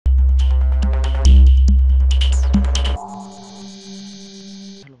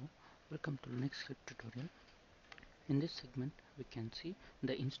Linux help tutorial. In this segment we can see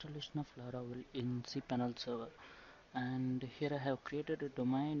the installation of Laravel in cPanel server, and here I have created a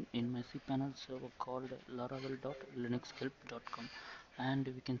domain in my cPanel server called laravel.linuxhelp.com, and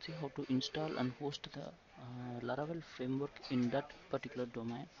we can see how to install and host the Laravel framework in that particular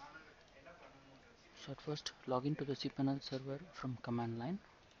domain. So at first log into the cPanel server from command line.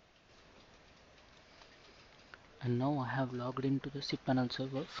 And now I have logged into the cPanel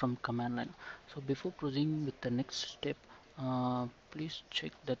server from command line. So before proceeding with the next step, please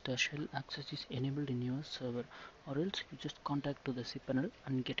check that the shell access is enabled in your server, or else you just contact to the cPanel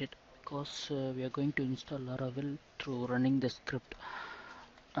and get it, because we are going to install Laravel through running the script.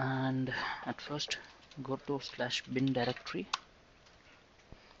 And at first go to /bin directory,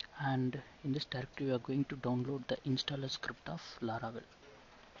 and in this directory we are going to download the installer script of Laravel.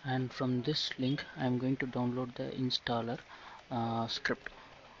 And from this link I am going to download the installer script.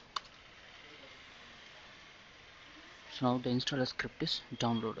 So now the installer script is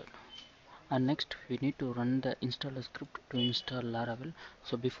downloaded, and next we need to run the installer script to install Laravel.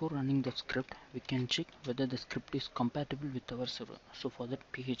 So before running the script, we can check whether the script is compatible with our server. So for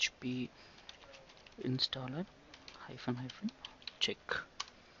that, php installer --check.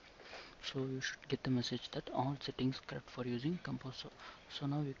 So you should get the message that all settings correct for using Composer. So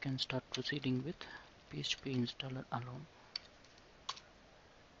now you can start proceeding with php installer alone.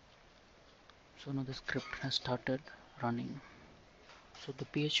 So now the script has started running. So the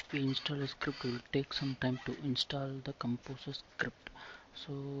PHP installer script will take some time to install the Composer script.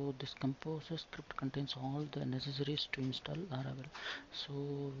 So this Composer script contains all the necessaries to install Laravel. So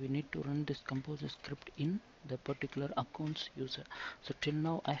we need to run this Composer script in the particular account's user. So till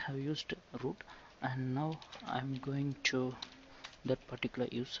now I have used root, and now I'm going to that particular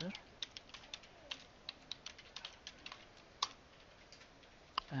user,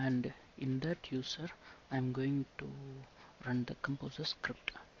 and in that user I'm going to run the Composer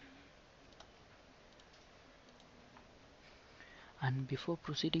script. And before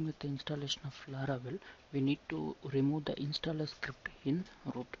proceeding with the installation of Laravel, we need to remove the installer script in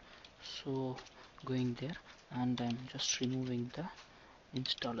root. So going there, and I'm just removing the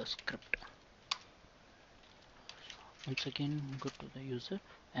installer script. Once again go to the user,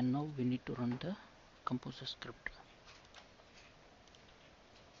 and now we need to run the Composer script.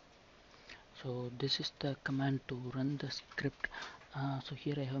 So this is the command to run the script. So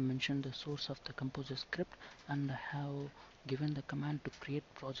here I have mentioned the source of the Composer script, and I have given the command to create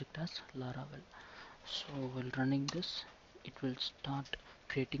project as Laravel. So while running this, it will start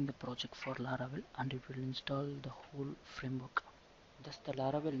creating the project for Laravel, and it will install the whole framework. Thus the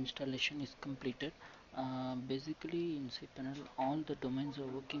Laravel installation is completed. Basically in cPanel all the domains are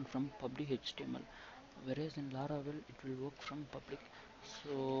working from public HTML, whereas in Laravel it will work from public.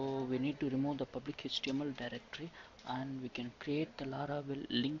 So we need to remove the public HTML directory, and we can create the Laravel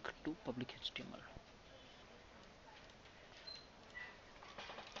link to public HTML.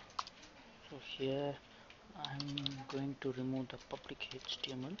 So here I'm going to remove the public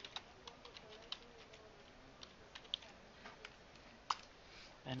HTML,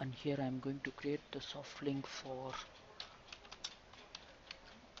 and here I'm going to create the soft link for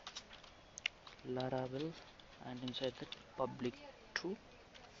Laravel, and inside that public to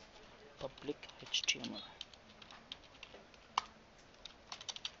public HTML.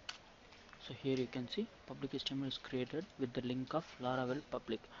 So here you can see public HTML is created with the link of Laravel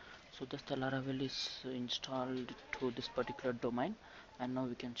public. So thus the Laravel is installed to this particular domain, and now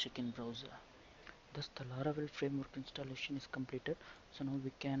we can check in browser. Thus the Laravel framework installation is completed. So now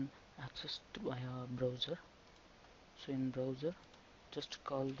we can access via browser. So in browser, just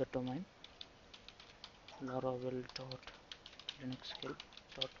call the domain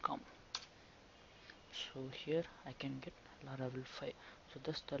laravel.linuxhelp.com. So here I can get Laravel 5. So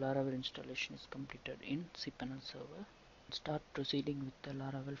thus the Laravel installation is completed in cPanel server. Start proceeding with the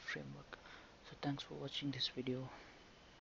Laravel framework. So thanks for watching this video.